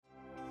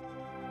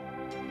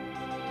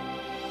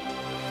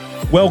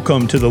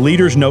Welcome to the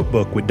Leader's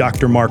Notebook with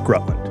Dr. Mark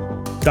Rutland.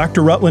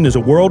 Dr. Rutland is a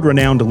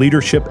world-renowned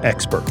leadership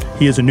expert.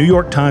 He is a New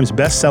York Times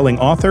best-selling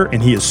author,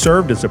 and he has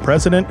served as the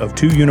president of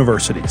 2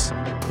 universities.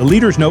 The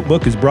Leader's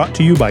Notebook is brought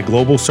to you by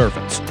Global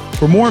Servants.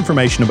 For more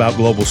information about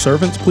Global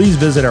Servants, please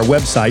visit our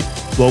website,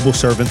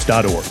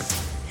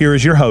 globalservants.org. Here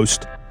is your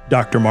host,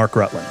 Dr. Mark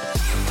Rutland.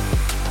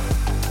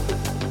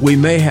 We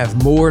may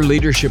have more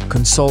leadership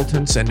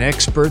consultants and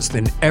experts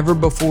than ever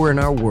before in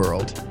our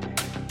world,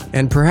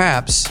 and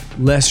perhaps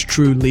less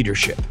true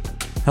leadership.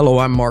 Hello,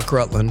 I'm Mark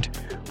Rutland.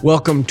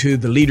 Welcome to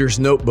the Leader's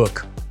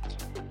Notebook.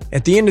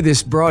 At the end of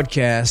this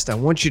broadcast, I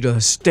want you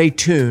to stay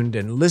tuned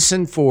and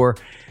listen for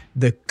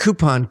the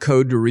coupon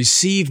code to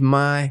receive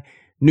my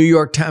New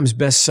York Times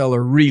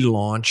bestseller,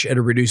 Relaunch, at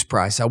a reduced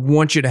price. I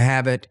want you to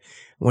have it.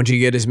 I want you to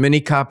get as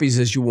many copies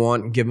as you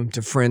want and give them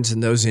to friends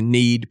and those in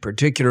need,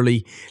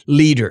 particularly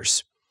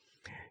leaders.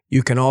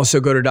 You can also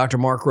go to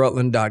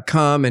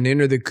drmarkrutland.com and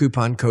enter the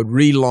coupon code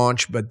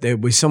RELAUNCH, but there'll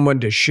be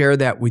someone to share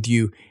that with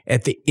you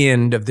at the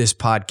end of this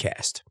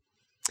podcast.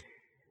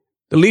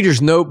 The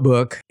Leader's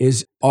Notebook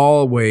is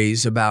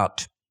always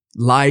about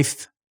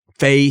life,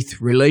 faith,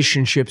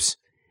 relationships,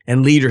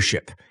 and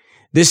leadership.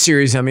 This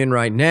series I'm in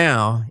right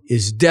now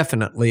is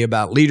definitely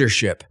about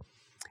leadership.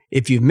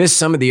 If you've missed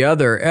some of the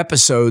other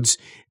episodes,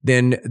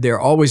 then they're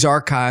always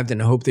archived,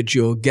 and I hope that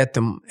you'll get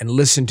them and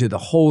listen to the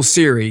whole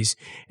series.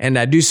 And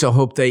I do so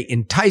hope they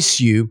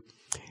entice you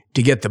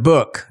to get the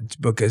book. This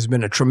book has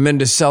been a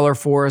tremendous seller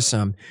for us.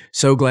 I'm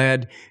so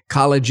glad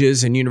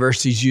colleges and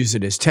universities use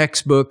it as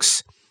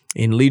textbooks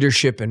in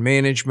leadership and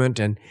management,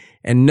 and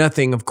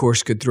nothing, of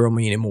course, could throw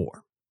me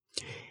anymore.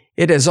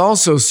 It has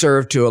also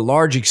served to a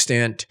large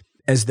extent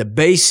as the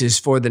basis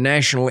for the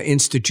National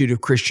Institute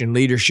of Christian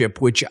Leadership,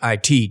 which I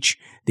teach,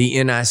 the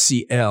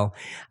NICL.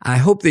 I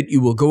hope that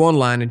you will go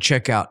online and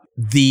check out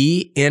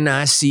the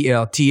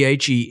NICL,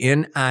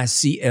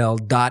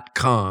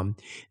 THENICL.com,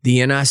 the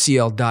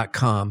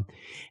NICL.com.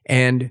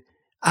 And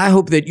I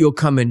hope that you'll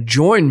come and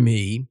join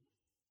me,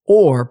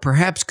 or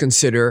perhaps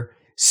consider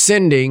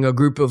sending a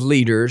group of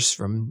leaders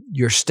from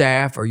your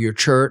staff or your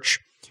church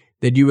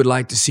that you would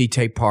like to see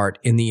take part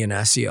in the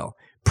NICL.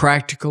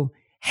 Practical,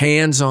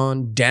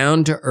 hands-on,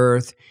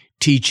 down-to-earth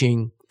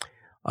teaching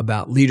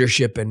about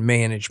leadership and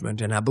management.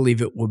 And I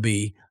believe it will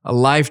be a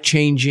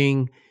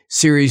life-changing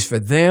series for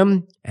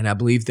them, and I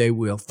believe they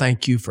will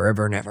thank you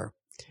forever and ever.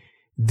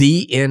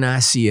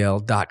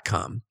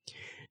 TheNICL.com.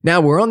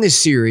 Now, we're on this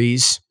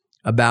series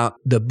about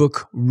the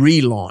book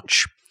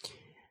Relaunch.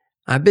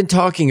 I've been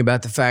talking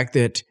about the fact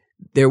that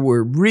there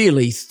were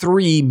really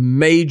 3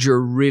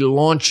 major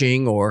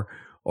relaunching or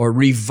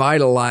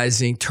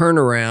revitalizing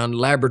turnaround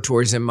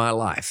laboratories in my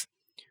life.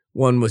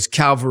 One was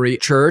Calvary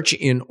Church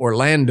in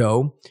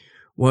Orlando.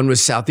 One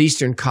was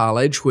Southeastern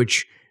College,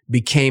 which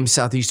became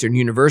Southeastern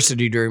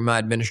University during my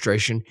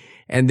administration,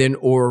 and then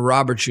Oral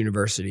Roberts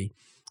University.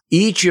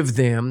 Each of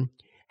them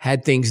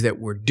had things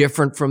that were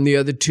different from the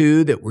other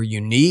 2, that were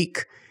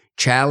unique,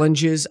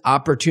 challenges,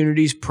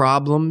 opportunities,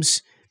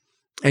 problems.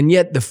 And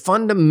yet the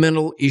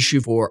fundamental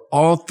issue for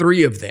all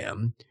 3 of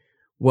them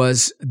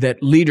was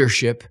that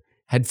leadership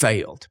had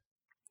failed.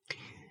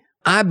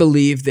 I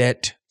believe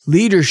that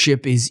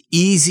leadership is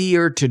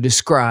easier to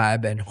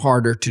describe and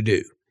harder to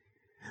do.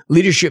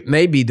 Leadership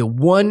may be the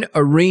one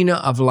arena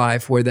of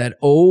life where that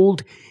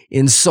old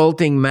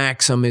insulting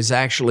maxim is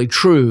actually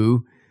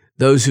true: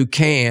 those who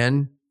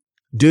can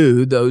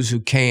do, those who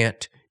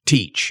can't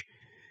teach.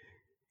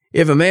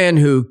 If a man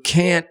who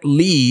can't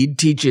lead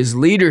teaches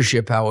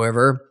leadership,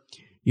 however,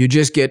 you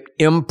just get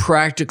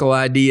impractical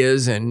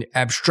ideas and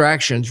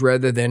abstractions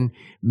rather than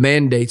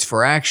mandates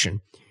for action.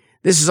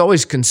 This has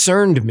always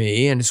concerned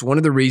me, and it's one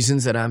of the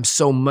reasons that I'm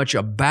so much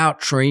about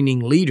training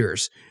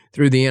leaders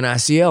through the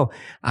NICL.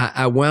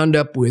 I wound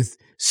up with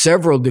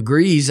several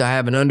degrees. I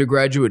have an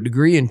undergraduate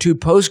degree and 2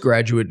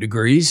 postgraduate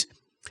degrees,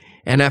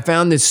 and I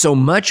found that so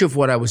much of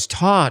what I was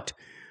taught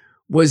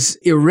was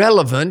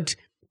irrelevant,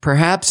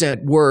 perhaps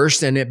at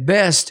worst, and at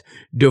best,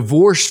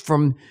 divorced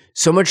from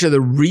so much of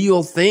the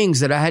real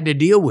things that I had to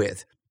deal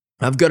with.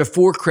 I've got a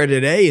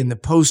 4-credit A in the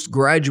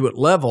postgraduate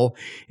level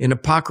in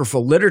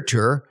apocryphal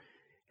literature,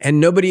 and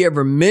nobody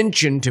ever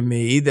mentioned to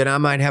me that I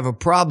might have a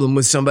problem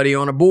with somebody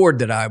on a board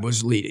that I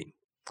was leading.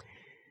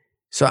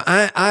 So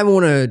I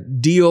want to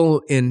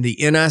deal in the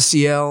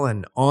NICL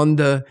and on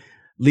the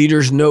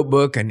Leader's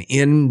Notebook and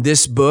in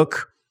this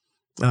book,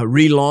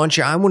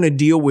 Relaunch. I want to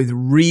deal with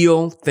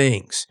real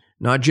things,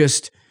 not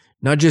just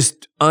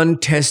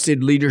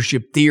untested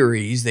leadership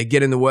theories that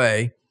get in the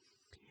way.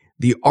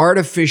 The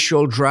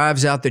artificial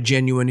drives out the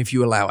genuine if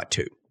you allow it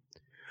to.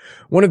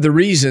 One of the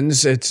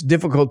reasons it's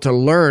difficult to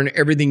learn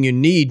everything you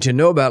need to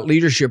know about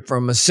leadership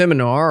from a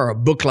seminar or a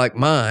book like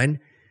mine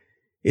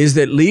is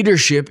that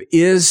leadership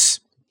is,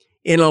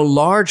 in a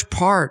large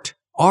part,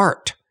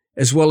 art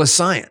as well as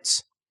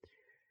science.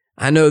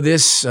 I know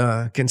this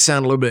can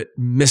sound a little bit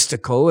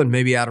mystical and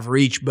maybe out of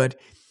reach, but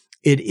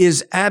it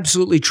is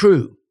absolutely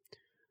true.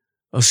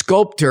 A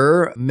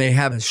sculptor may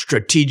have a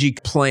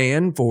strategic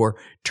plan for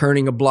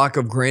turning a block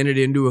of granite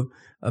into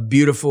a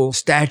beautiful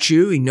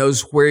statue. He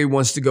knows where he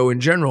wants to go in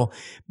general,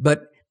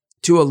 but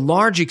to a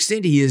large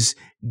extent, he is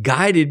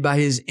guided by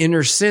his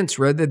inner sense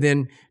rather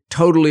than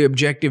totally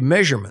objective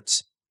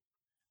measurements.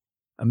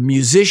 A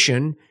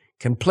musician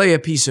can play a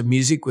piece of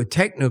music with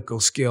technical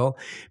skill,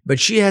 but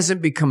she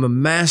hasn't become a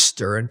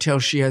master until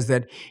she has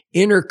that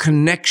inner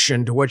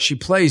connection to what she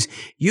plays.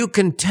 You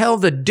can tell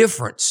the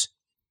difference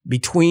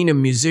between a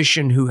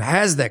musician who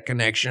has that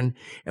connection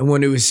and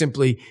one who is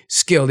simply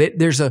skilled.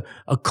 There's a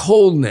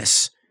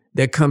coldness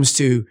that comes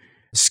to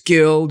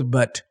skilled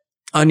but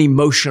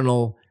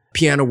unemotional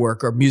piano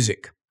work or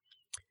music.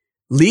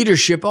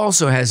 Leadership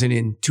also has an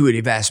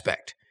intuitive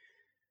aspect.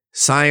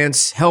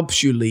 Science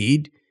helps you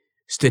lead.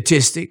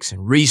 Statistics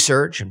and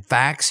research and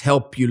facts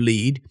help you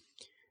lead.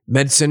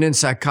 Medicine and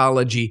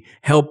psychology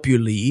help you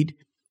lead.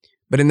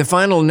 But in the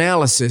final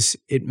analysis,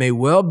 it may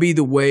well be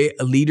the way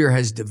a leader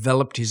has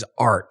developed his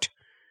art,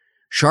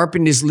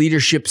 sharpened his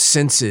leadership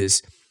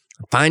senses,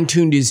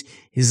 fine-tuned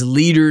his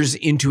leader's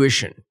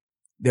intuition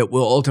that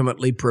will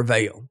ultimately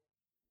prevail.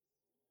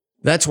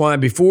 That's why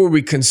before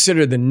we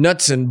consider the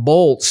nuts and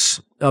bolts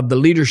of the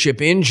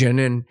leadership engine,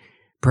 and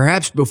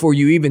perhaps before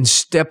you even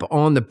step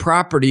on the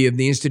property of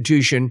the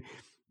institution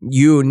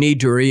you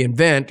need to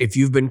reinvent, if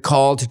you've been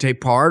called to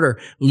take part or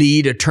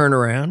lead a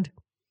turnaround,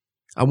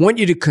 I want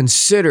you to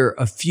consider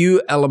a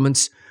few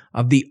elements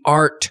of the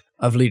art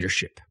of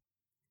leadership.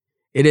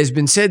 It has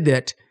been said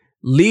that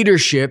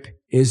leadership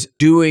is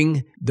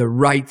doing the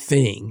right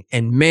thing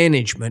and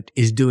management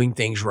is doing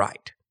things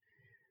right.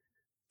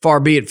 Far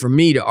be it from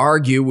me to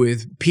argue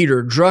with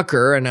Peter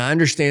Drucker, and I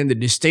understand the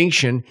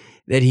distinction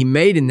that he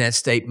made in that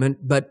statement,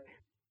 but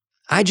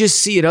I just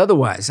see it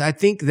otherwise. I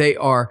think they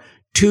are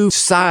two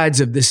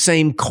sides of the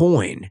same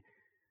coin.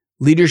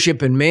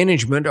 Leadership and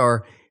management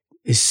are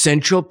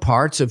essential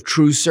parts of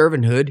true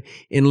servanthood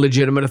in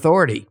legitimate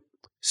authority.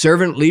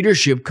 Servant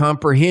leadership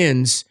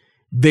comprehends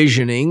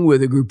visioning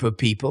with a group of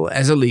people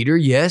as a leader,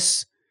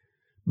 yes,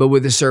 but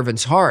with a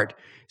servant's heart.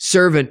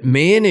 Servant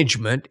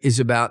management is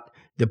about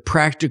the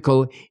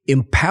practical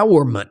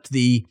empowerment,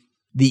 the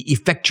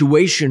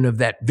effectuation of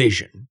that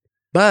vision,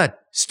 but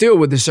still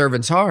with the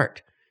servant's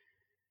heart.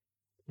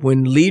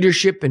 When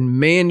leadership and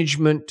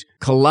management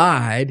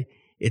collide,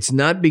 it's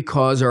not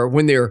because, or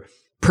when they're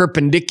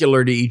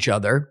perpendicular to each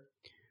other,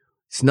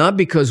 it's not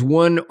because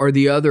one or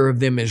the other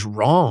of them is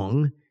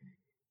wrong.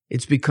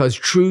 It's because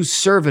true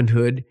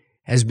servanthood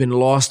has been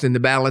lost in the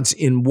balance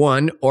in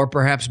one or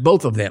perhaps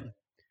both of them.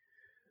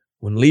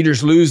 When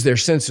leaders lose their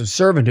sense of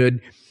servanthood,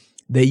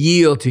 they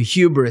yield to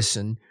hubris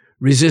and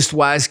resist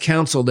wise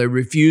counsel. They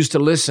refuse to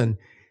listen.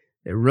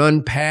 They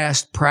run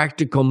past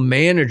practical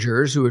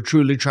managers who are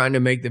truly trying to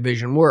make the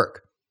vision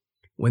work.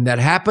 When that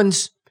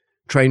happens,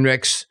 train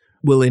wrecks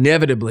will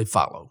inevitably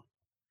follow.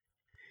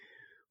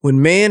 When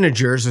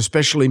managers,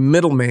 especially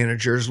middle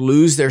managers,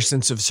 lose their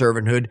sense of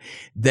servanthood,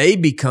 they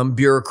become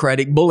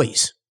bureaucratic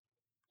bullies.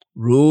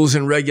 Rules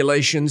and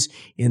regulations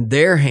in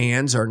their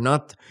hands are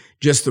not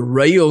just the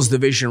rails the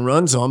vision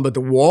runs on, but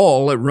the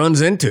wall it runs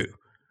into.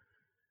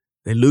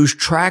 They lose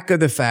track of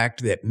the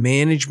fact that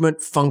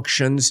management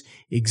functions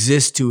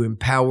exist to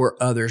empower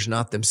others,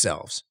 not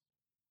themselves.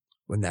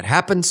 When that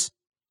happens,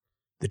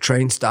 the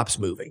train stops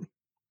moving.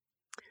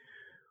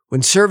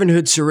 When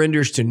servanthood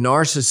surrenders to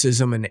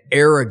narcissism and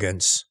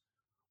arrogance,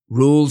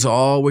 rules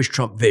always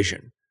trump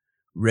vision.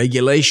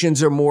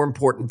 Regulations are more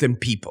important than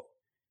people.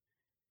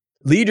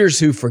 Leaders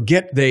who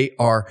forget they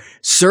are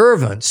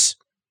servants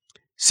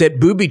set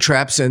booby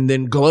traps and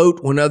then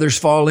gloat when others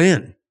fall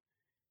in.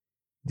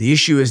 The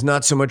issue is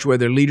not so much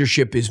whether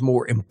leadership is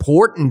more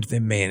important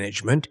than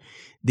management.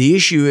 The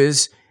issue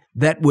is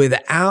that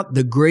without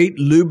the great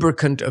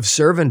lubricant of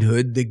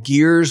servanthood, the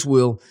gears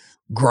will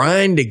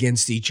grind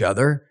against each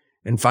other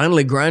and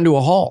finally grind to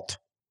a halt.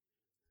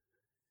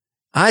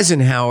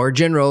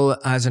 General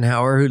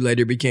Eisenhower, who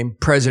later became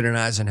President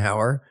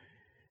Eisenhower,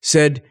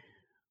 said,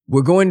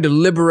 "We're going to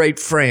liberate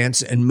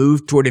France and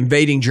move toward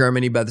invading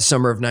Germany by the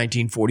summer of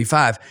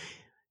 1945.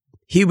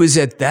 He was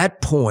at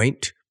that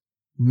point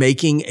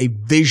making a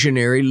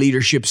visionary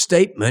leadership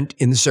statement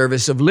in the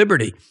service of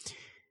liberty.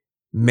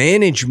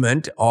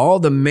 Management, all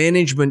the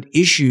management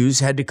issues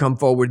had to come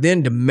forward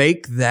then to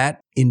make that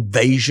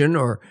invasion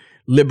or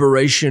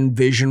liberation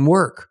vision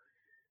work.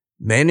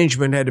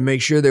 Management had to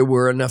make sure there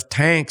were enough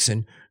tanks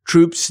and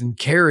troops and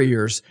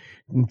carriers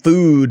and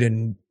food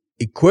and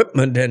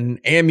equipment and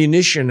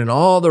ammunition and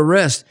all the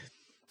rest.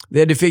 They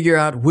had to figure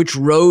out which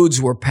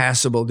roads were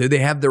passable. Do they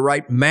have the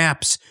right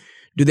maps?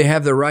 Do they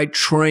have the right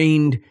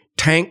trained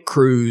tank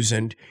crews?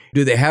 And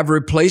do they have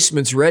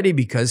replacements ready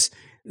because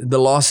the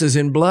loss is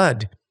in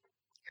blood?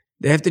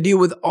 They have to deal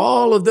with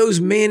all of those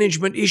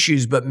management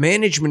issues, but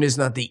management is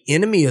not the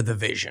enemy of the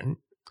vision.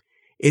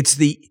 It's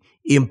the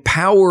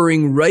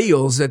empowering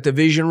rails that the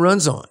vision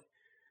runs on.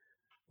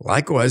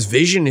 Likewise,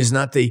 vision is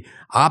not the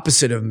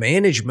opposite of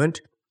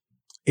management.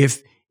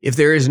 If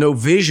there is no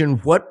vision,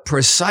 what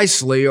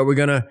precisely are we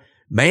going to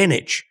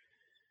manage?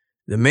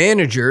 The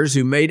managers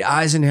who made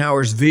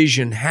Eisenhower's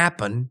vision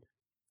happen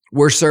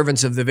were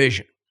servants of the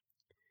vision.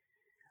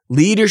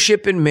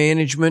 Leadership and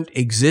management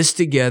exist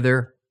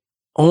together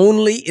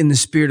only in the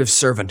spirit of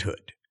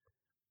servanthood.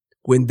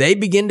 When they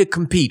begin to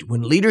compete,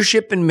 when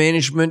leadership and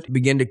management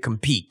begin to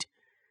compete,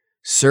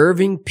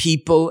 serving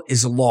people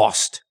is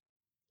lost.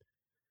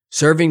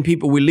 Serving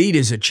people we lead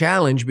is a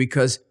challenge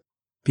because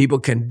people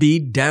can be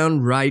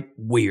downright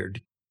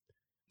weird,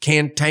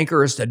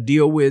 cantankerous to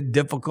deal with,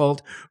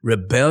 difficult,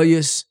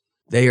 rebellious.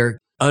 They are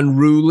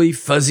unruly,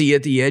 fuzzy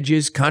at the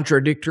edges,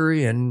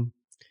 contradictory, and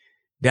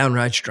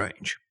downright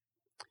strange.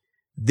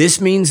 This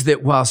means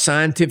that while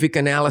scientific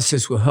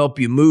analysis will help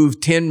you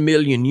move 10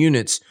 million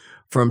units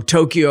from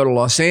Tokyo to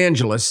Los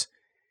Angeles,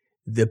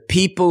 the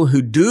people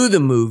who do the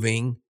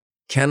moving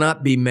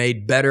cannot be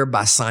made better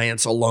by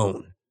science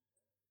alone.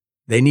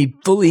 They need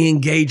fully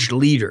engaged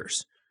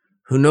leaders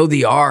who know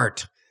the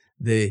art,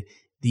 the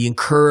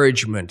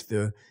encouragement,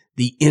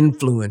 the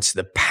influence,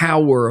 the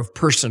power of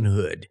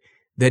personhood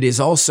that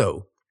is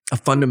also a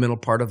fundamental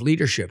part of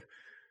leadership.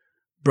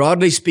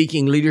 Broadly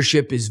speaking,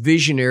 leadership is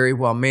visionary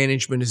while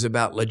management is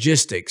about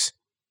logistics.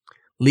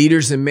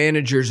 Leaders and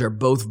managers are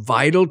both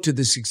vital to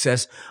the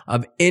success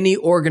of any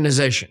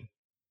organization.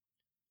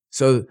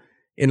 So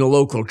in a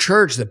local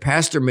church, the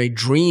pastor may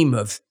dream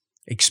of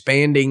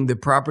expanding the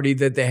property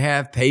that they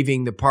have,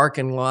 paving the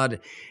parking lot,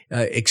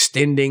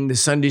 extending the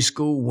Sunday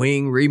school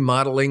wing,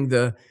 remodeling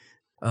the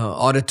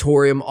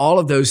auditorium, all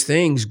of those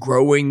things,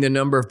 growing the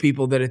number of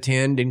people that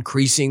attend,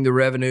 increasing the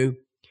revenue.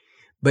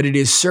 But it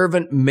is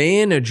servant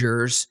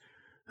managers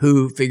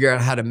who figure out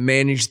how to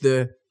manage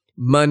the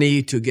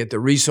money to get the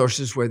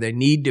resources where they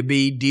need to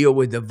be, deal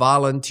with the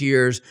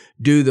volunteers,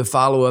 do the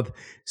follow-up.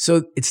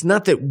 So it's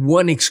not that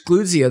one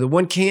excludes the other.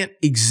 One can't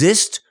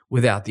exist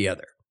without the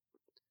other.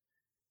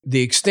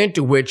 The extent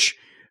to which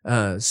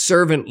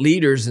servant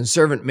leaders and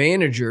servant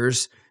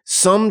managers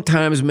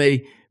sometimes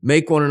may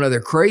make one another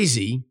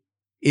crazy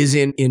is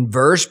in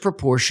inverse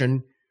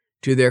proportion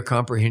to their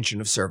comprehension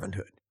of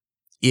servanthood.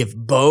 If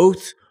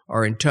both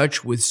are in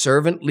touch with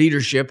servant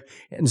leadership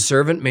and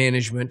servant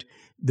management,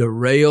 the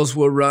rails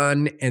will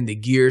run and the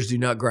gears do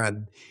not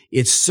grind.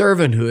 It's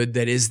servanthood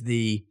that is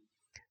the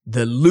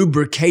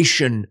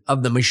lubrication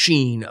of the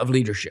machine of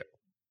leadership.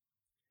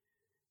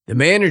 The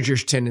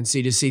manager's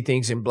tendency to see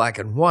things in black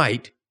and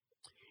white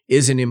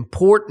is an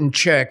important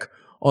check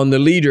on the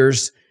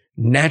leader's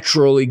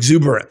natural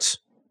exuberance.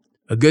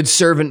 A good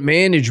servant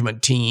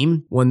management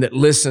team, one that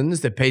listens,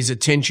 that pays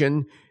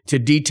attention to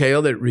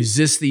detail, that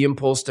resists the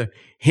impulse to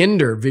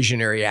hinder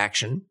visionary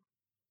action,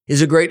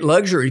 is a great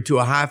luxury to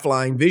a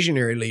high-flying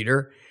visionary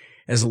leader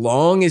as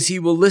long as he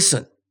will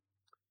listen.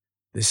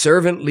 The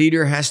servant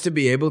leader has to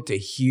be able to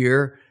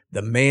hear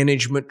the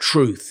management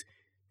truth,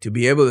 to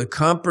be able to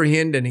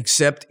comprehend and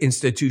accept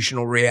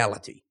institutional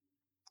reality.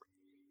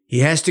 He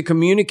has to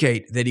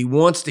communicate that he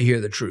wants to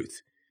hear the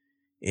truth.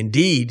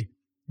 Indeed,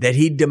 that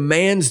he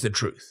demands the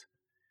truth.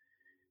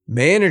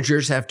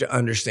 Managers have to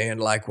understand,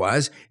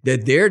 likewise,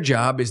 that their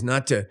job is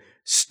not to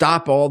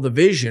stop all the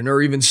vision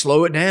or even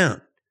slow it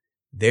down.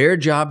 Their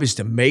job is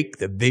to make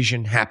the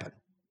vision happen.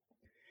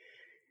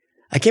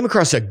 I came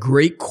across a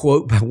great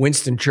quote by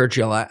Winston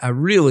Churchill. I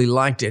really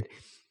liked it.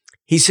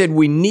 He said,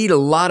 "We need a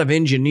lot of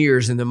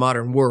engineers in the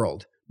modern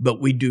world,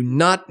 but we do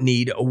not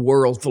need a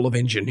world full of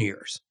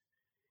engineers."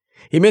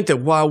 He meant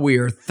that while we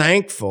are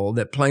thankful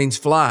that planes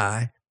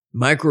fly,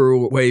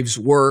 microwaves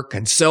work,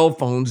 and cell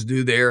phones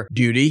do their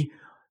duty,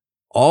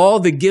 all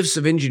the gifts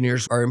of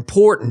engineers are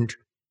important.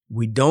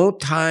 We don't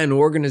tie an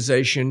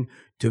organization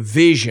to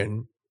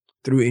vision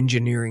through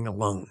engineering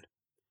alone.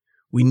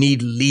 We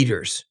need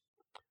leaders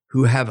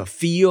who have a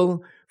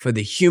feel for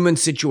the human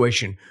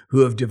situation,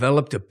 who have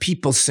developed a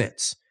people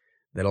sense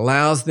that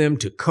allows them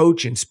to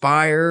coach,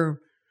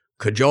 inspire,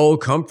 cajole,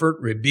 comfort,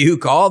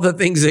 rebuke, all the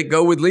things that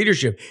go with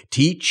leadership,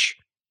 teach,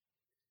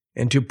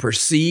 and to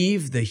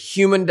perceive the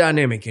human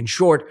dynamic. In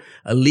short,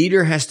 a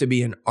leader has to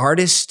be an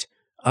artist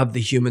of the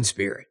human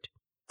spirit,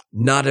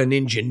 not an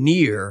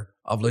engineer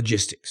of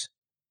logistics.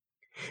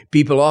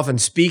 People often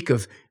speak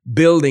of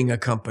building a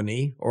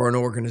company or an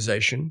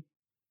organization.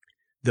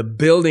 The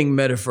building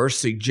metaphor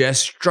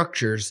suggests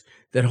structures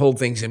that hold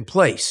things in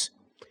place.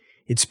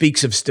 It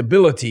speaks of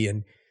stability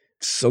and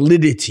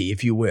solidity,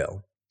 if you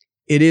will.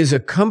 It is a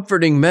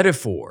comforting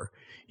metaphor.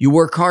 You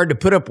work hard to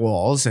put up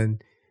walls,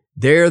 and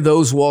there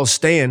those walls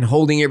stand,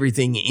 holding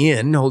everything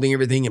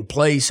in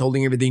place,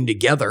 holding everything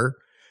together.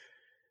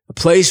 A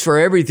place for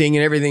everything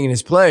and everything in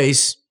its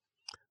place.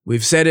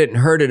 We've said it and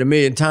heard it a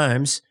million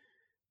times.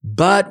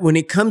 But when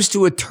it comes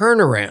to a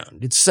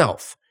turnaround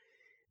itself,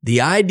 the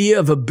idea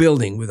of a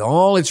building with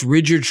all its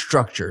rigid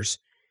structures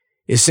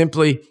is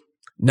simply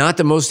not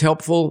the most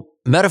helpful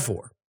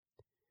metaphor.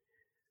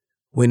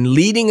 When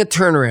leading a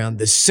turnaround,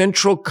 the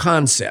central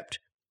concept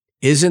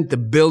isn't the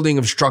building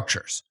of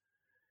structures,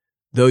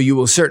 though you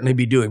will certainly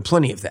be doing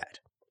plenty of that,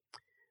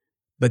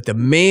 but the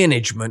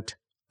management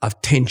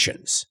of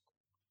tensions.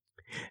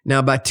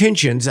 Now, by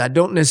tensions, I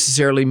don't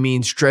necessarily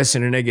mean stress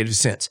in a negative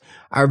sense.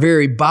 Our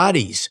very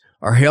bodies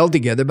are held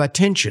together by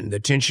tension, the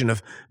tension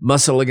of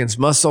muscle against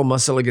muscle,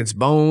 muscle against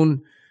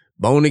bone,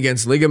 bone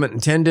against ligament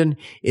and tendon.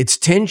 It's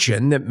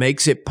tension that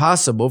makes it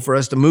possible for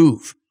us to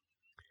move.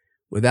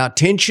 Without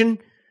tension,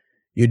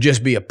 you'd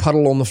just be a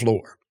puddle on the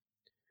floor.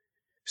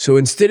 So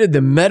instead of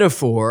the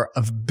metaphor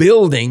of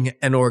building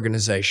an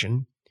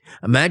organization,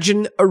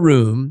 imagine a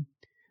room,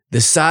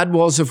 the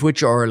sidewalls of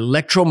which are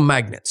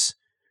electromagnets,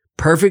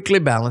 perfectly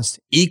balanced,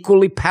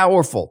 equally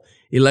powerful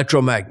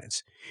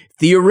electromagnets.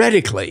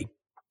 Theoretically,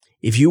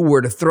 if you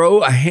were to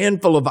throw a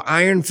handful of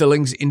iron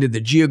fillings into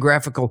the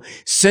geographical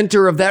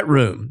center of that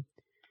room,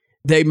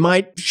 they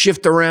might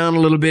shift around a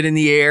little bit in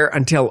the air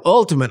until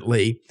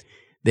ultimately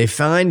they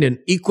find an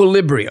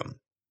equilibrium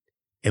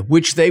at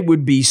which they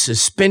would be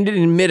suspended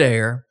in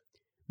midair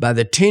by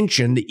the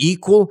tension, the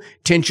equal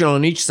tension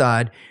on each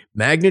side,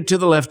 magnet to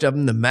the left of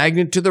them, the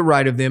magnet to the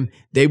right of them.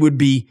 They would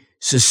be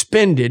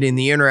suspended in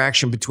the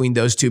interaction between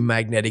those two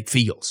magnetic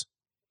fields.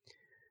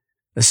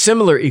 A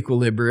similar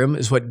equilibrium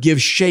is what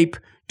gives shape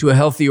to a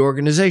healthy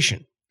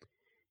organization.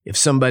 If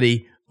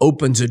somebody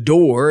opens a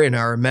door in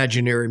our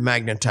imaginary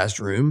magnetized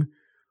room,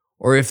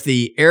 or if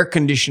the air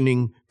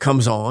conditioning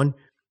comes on,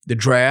 the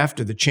draft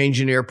or the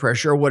change in air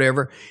pressure or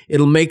whatever,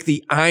 it'll make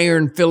the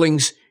iron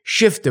fillings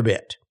shift a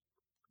bit.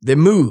 They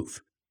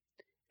move.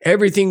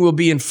 Everything will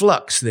be in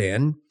flux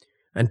then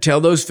until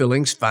those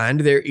fillings find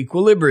their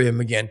equilibrium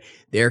again.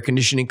 The air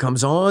conditioning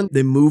comes on,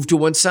 they move to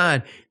one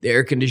side. The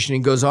air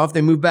conditioning goes off,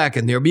 they move back,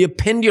 and there'll be a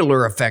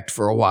pendular effect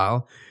for a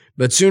while,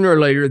 but sooner or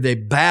later they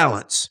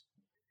balance.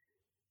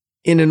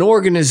 In an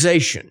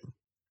organization,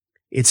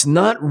 it's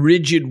not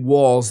rigid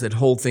walls that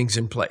hold things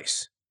in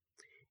place.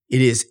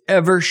 It is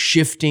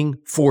ever-shifting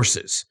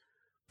forces,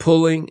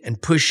 pulling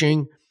and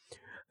pushing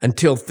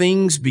until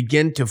things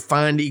begin to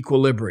find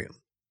equilibrium.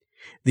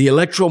 The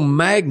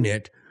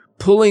electromagnet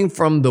pulling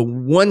from the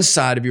one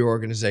side of your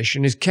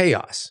organization is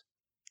chaos.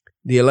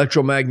 The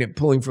electromagnet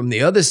pulling from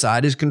the other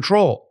side is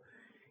control.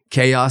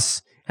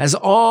 Chaos has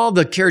all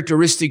the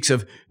characteristics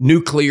of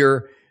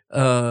nuclear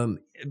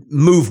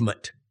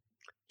movement,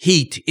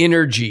 heat,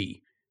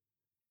 energy,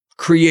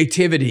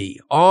 creativity.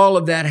 All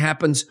of that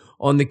happens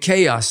on the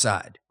chaos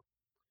side.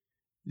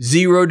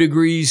 0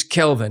 degrees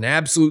Kelvin,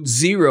 absolute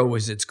zero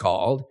as it's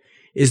called,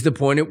 is the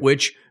point at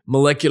which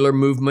molecular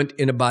movement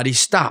in a body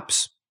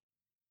stops.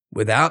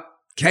 Without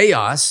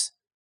chaos,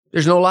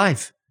 there's no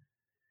life.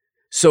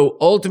 So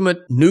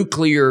ultimate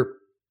nuclear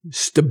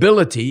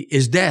stability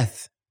is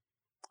death.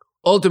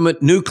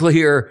 Ultimate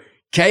nuclear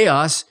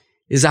chaos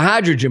is a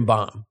hydrogen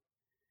bomb.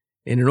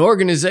 In an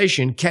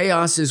organization,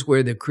 chaos is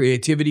where the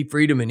creativity,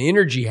 freedom, and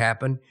energy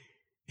happen.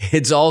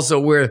 It's also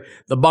where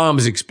the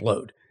bombs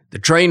explode, the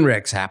train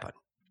wrecks happen.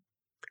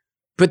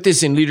 Put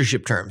this in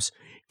leadership terms.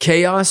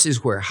 Chaos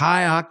is where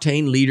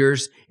high-octane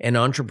leaders and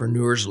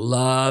entrepreneurs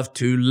love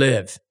to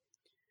live.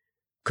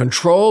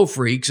 Control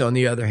freaks, on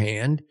the other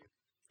hand,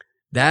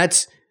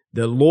 that's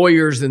the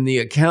lawyers and the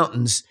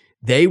accountants.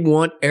 They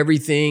want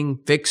everything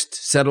fixed,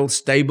 settled,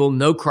 stable,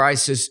 no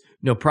crisis,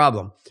 no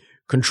problem.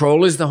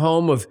 Control is the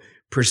home of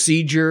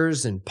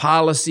procedures and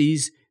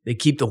policies that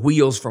keep the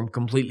wheels from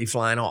completely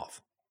flying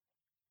off.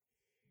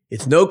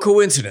 It's no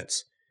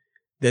coincidence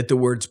that the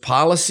words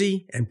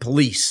policy and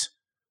police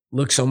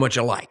look so much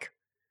alike.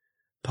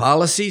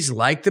 Policies,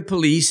 like the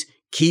police,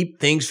 keep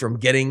things from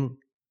getting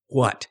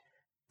what?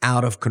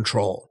 Out of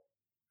control.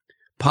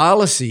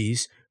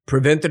 Policies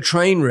prevent the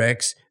train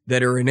wrecks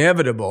that are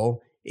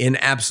inevitable in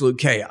absolute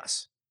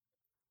chaos.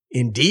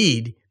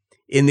 Indeed,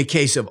 in the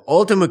case of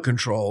ultimate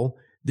control,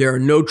 there are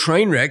no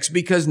train wrecks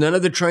because none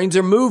of the trains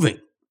are moving.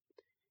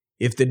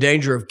 If the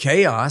danger of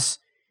chaos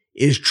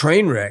is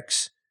train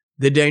wrecks,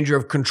 the danger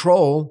of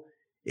control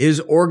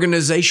is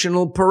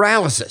organizational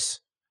paralysis.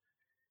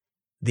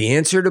 The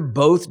answer to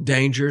both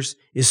dangers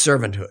is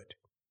servanthood.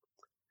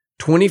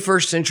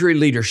 21st century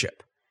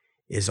leadership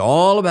is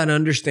all about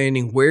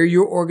understanding where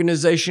your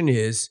organization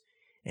is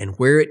and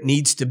where it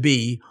needs to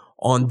be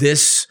on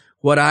this,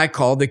 what I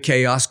call the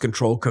chaos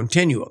control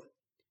continuum.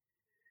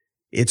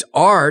 It's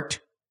art,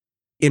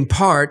 in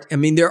part.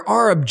 There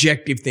are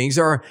objective things,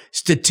 there are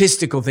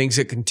statistical things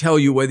that can tell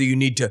you whether you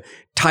need to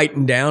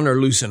tighten down or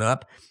loosen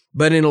up.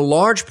 But in a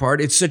large part,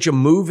 it's such a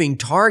moving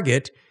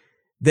target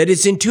that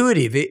it's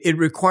intuitive. It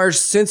requires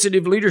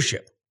sensitive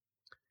leadership.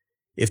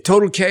 If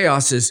total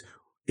chaos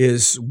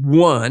is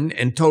 1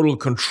 and total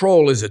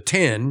control is a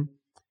 10,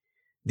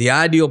 the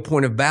ideal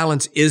point of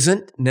balance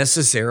isn't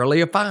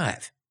necessarily a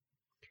 5.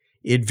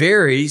 It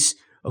varies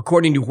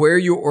according to where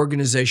your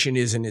organization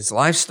is in its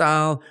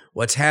lifestyle,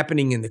 what's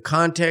happening in the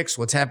context,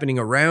 what's happening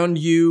around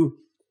you.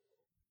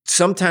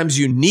 Sometimes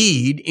you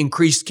need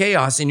increased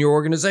chaos in your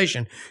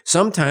organization.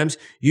 Sometimes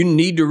you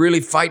need to really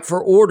fight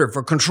for order,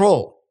 for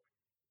control.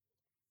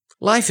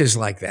 Life is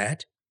like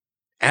that.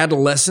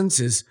 Adolescence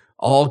is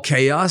all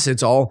chaos.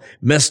 It's all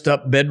messed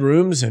up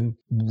bedrooms and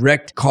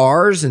wrecked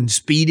cars and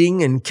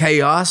speeding and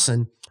chaos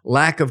and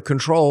lack of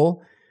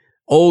control.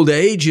 Old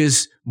age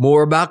is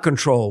more about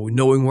control,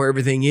 knowing where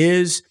everything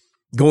is,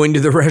 going to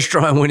the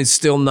restaurant when it's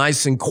still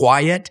nice and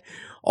quiet,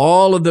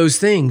 all of those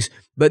things.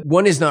 But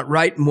one is not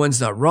right and one's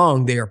not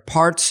wrong. They are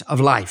parts of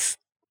life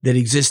that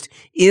exist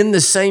in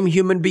the same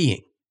human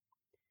being.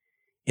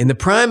 In the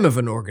prime of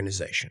an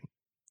organization,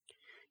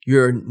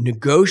 you're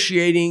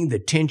negotiating the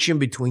tension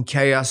between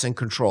chaos and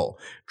control,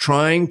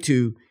 trying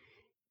to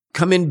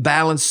come in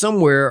balance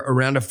somewhere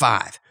around a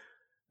 5.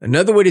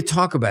 Another way to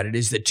talk about it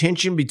is the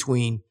tension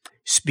between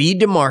speed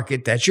to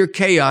market, that's your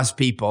chaos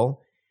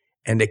people,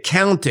 and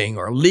accounting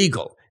or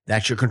legal,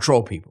 that's your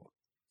control people.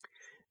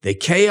 The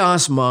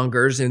chaos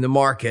mongers in the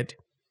market,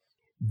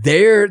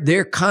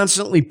 they're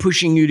constantly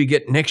pushing you to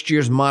get next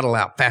year's model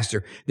out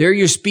faster. They're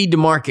your speed to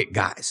market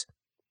guys.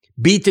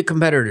 Beat the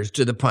competitors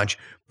to the punch.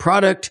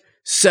 Product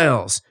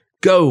sells.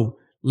 Go.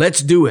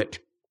 Let's do it.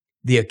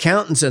 The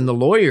accountants and the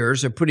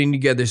lawyers are putting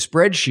together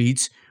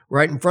spreadsheets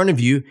right in front of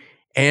you,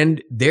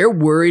 and they're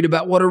worried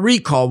about what a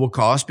recall will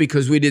cost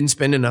because we didn't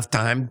spend enough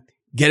time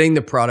getting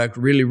the product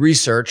really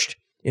researched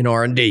in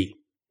R&D.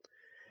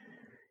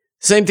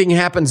 Same thing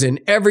happens in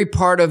every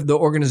part of the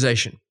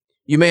organization.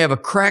 You may have a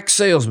crack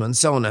salesman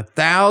selling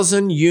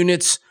 1,000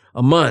 units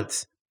a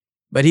month,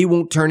 but he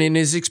won't turn in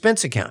his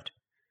expense account.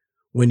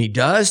 When he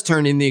does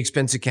turn in the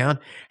expense account,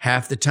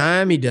 half the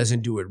time he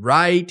doesn't do it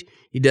right.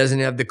 He doesn't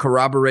have the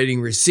corroborating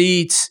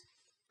receipts.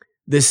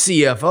 The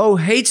CFO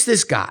hates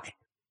this guy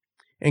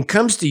and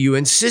comes to you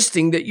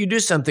insisting that you do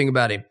something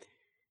about him.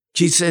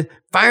 She said,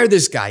 fire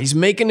this guy. He's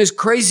making us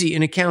crazy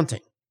in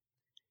accounting.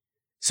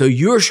 So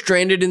you're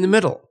stranded in the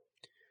middle.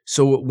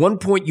 So at one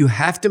point you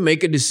have to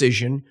make a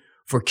decision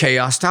for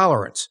chaos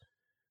tolerance.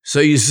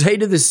 So you say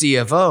to the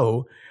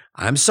CFO,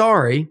 I'm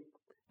sorry.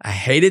 I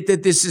hate it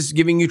that this is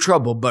giving you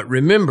trouble, but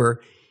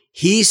remember,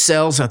 he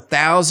sells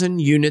 1,000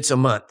 units a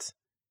month.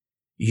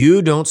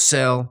 You don't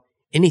sell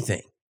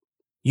anything.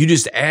 You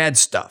just add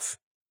stuff.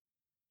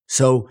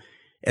 So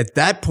at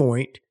that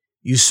point,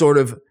 you sort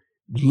of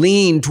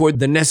lean toward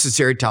the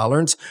necessary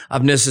tolerance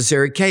of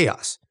necessary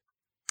chaos.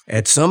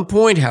 At some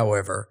point,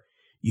 however,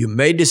 you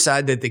may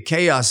decide that the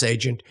chaos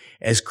agent,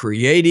 as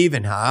creative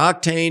and high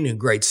octane and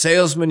great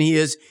salesman he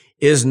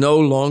is no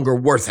longer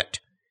worth it.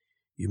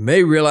 You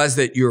may realize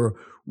that you're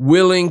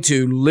willing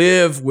to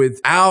live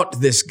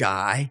without this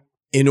guy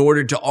in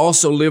order to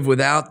also live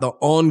without the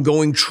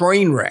ongoing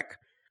train wreck.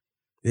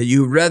 That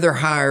you'd rather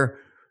hire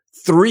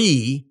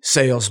 3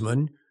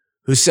 salesmen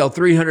who sell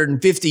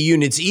 350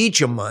 units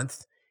each a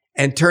month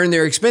and turn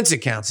their expense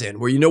accounts in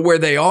where you know where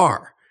they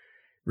are,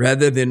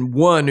 rather than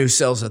one who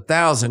sells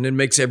 1,000 and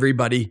makes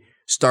everybody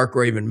stark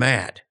raving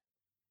mad.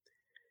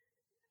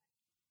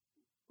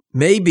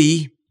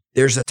 Maybe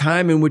there's a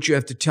time in which you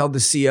have to tell the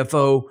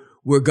CFO,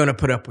 we're going to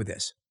put up with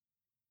this.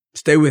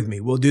 Stay with me.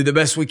 We'll do the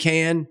best we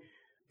can,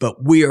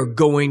 but we are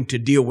going to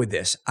deal with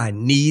this. I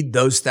need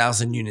those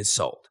 1,000 units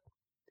sold.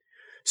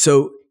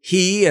 So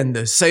he and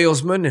the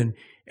salesman and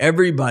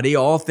everybody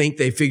all think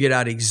they figured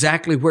out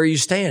exactly where you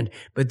stand.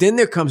 But then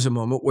there comes a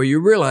moment where you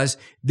realize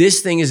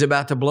this thing is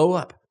about to blow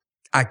up.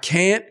 I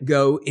can't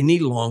go any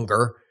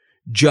longer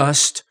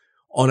just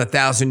on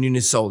 1,000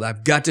 units sold.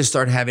 I've got to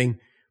start having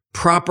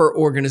proper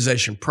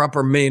organization,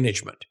 proper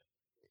management.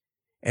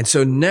 And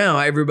so now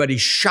everybody's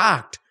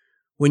shocked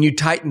when you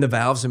tighten the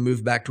valves and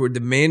move back toward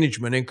the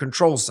management and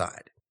control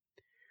side.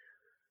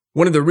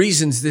 One of the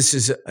reasons this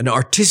is an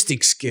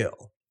artistic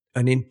skill,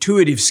 an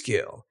intuitive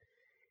skill,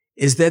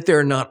 is that there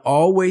are not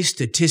always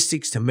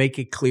statistics to make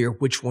it clear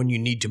which one you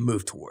need to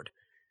move toward.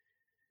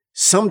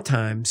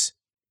 Sometimes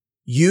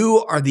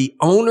you are the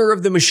owner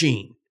of the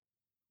machine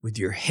with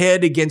your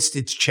head against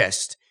its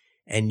chest,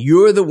 and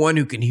you're the one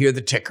who can hear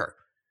the ticker.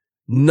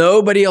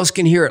 Nobody else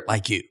can hear it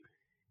like you.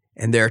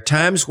 And there are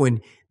times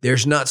when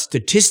there's not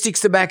statistics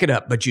to back it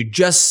up, but you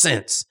just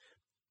sense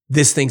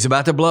this thing's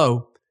about to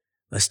blow.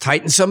 Let's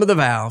tighten some of the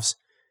valves,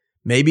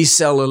 maybe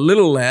sell a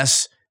little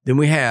less than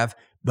we have,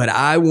 but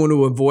I want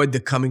to avoid the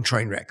coming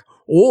train wreck.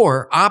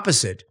 Or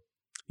opposite,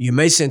 you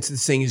may sense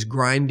this thing is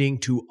grinding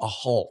to a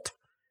halt.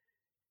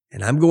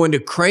 And I'm going to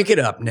crank it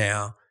up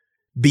now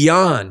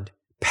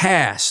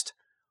past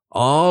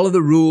all of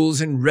the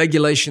rules and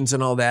regulations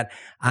and all that.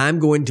 I'm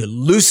going to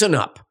loosen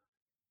up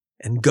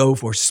and go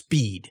for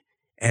speed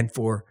and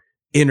for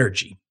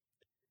energy.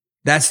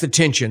 That's the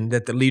tension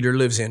that the leader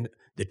lives in.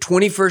 The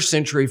 21st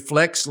century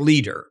flex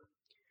leader,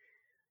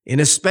 and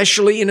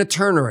especially in a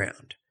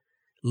turnaround,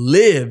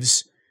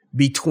 lives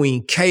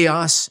between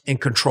chaos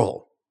and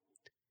control.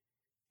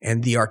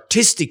 And the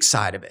artistic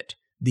side of it,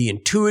 the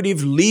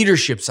intuitive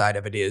leadership side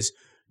of it is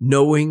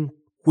knowing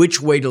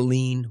which way to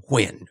lean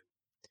when.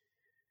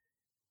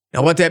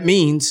 Now, what that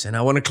means, and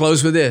I want to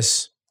close with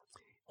this,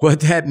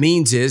 what that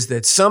means is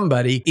that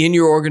somebody in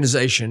your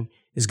organization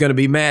is going to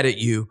be mad at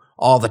you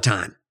all the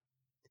time.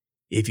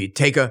 If you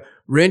take a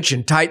wrench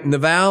and tighten the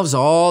valves,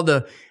 all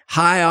the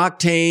high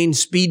octane,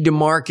 speed to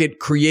market,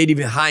 creative,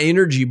 high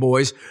energy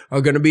boys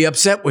are going to be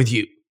upset with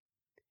you.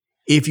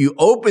 If you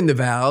open the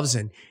valves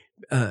and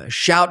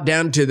shout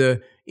down to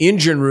the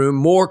engine room,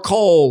 more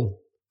coal,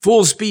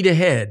 full speed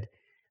ahead,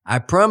 I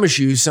promise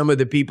you some of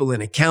the people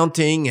in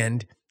accounting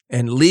and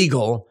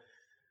legal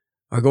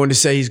are going to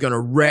say he's going to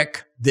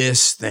wreck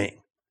this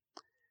thing.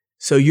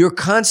 So you're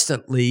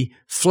constantly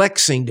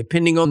flexing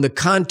depending on the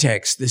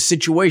context, the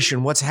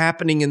situation, what's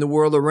happening in the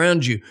world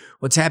around you,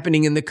 what's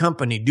happening in the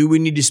company. Do we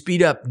need to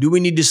speed up? Do we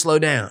need to slow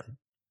down?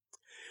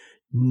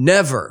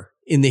 Never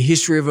in the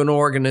history of an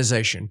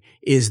organization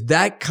is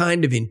that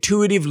kind of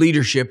intuitive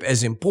leadership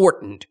as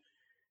important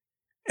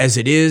as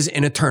it is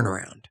in a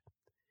turnaround.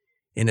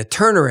 In a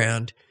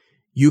turnaround,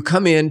 you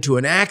come into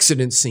an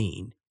accident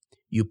scene,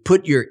 you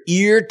put your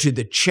ear to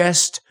the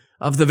chest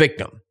of the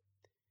victim,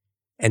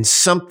 and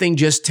something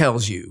just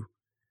tells you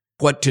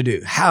what to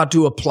do, how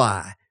to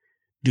apply.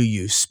 Do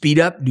you speed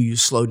up? Do you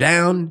slow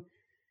down?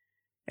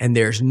 And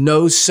there's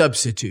no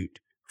substitute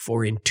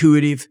for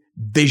intuitive,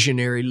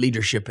 visionary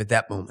leadership at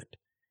that moment.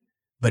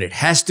 But it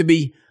has to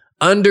be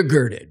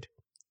undergirded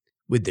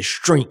with the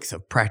strength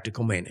of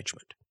practical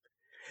management.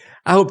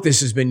 I hope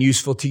this has been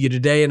useful to you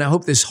today, and I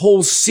hope this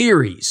whole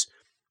series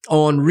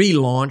on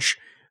Relaunch,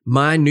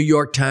 my New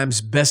York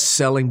Times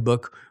best-selling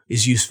book,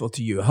 is useful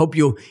to you. I hope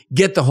you'll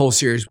get the whole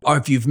series. Or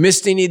if you've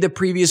missed any of the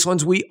previous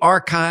ones, we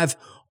archive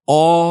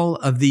all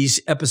of these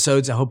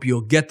episodes. I hope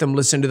you'll get them,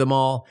 listen to them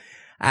all.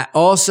 I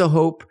also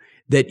hope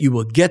that you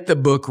will get the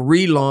book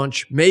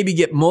Relaunch, maybe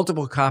get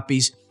multiple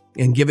copies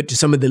and give it to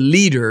some of the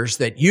leaders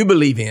that you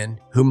believe in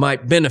who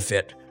might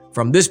benefit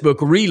from this book,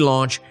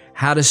 Relaunch,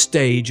 How to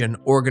Stage an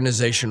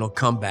Organizational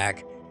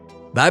Comeback,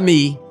 by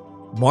me,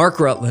 Mark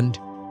Rutland,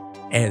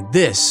 and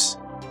this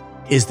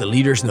is the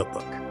Leader's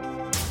Notebook.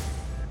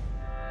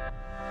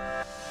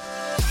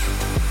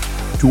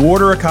 To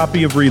order a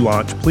copy of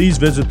Relaunch, please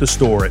visit the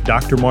store at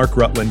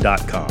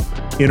drmarkrutland.com.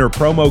 Enter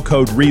promo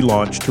code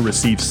RELAUNCH to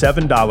receive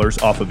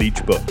 $7 off of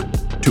each book.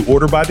 To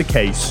order by the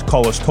case,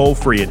 call us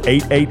toll-free at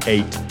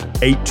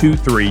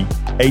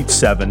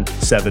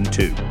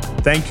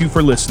 888-823-8772. Thank you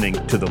for listening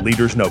to The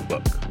Leader's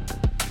Notebook.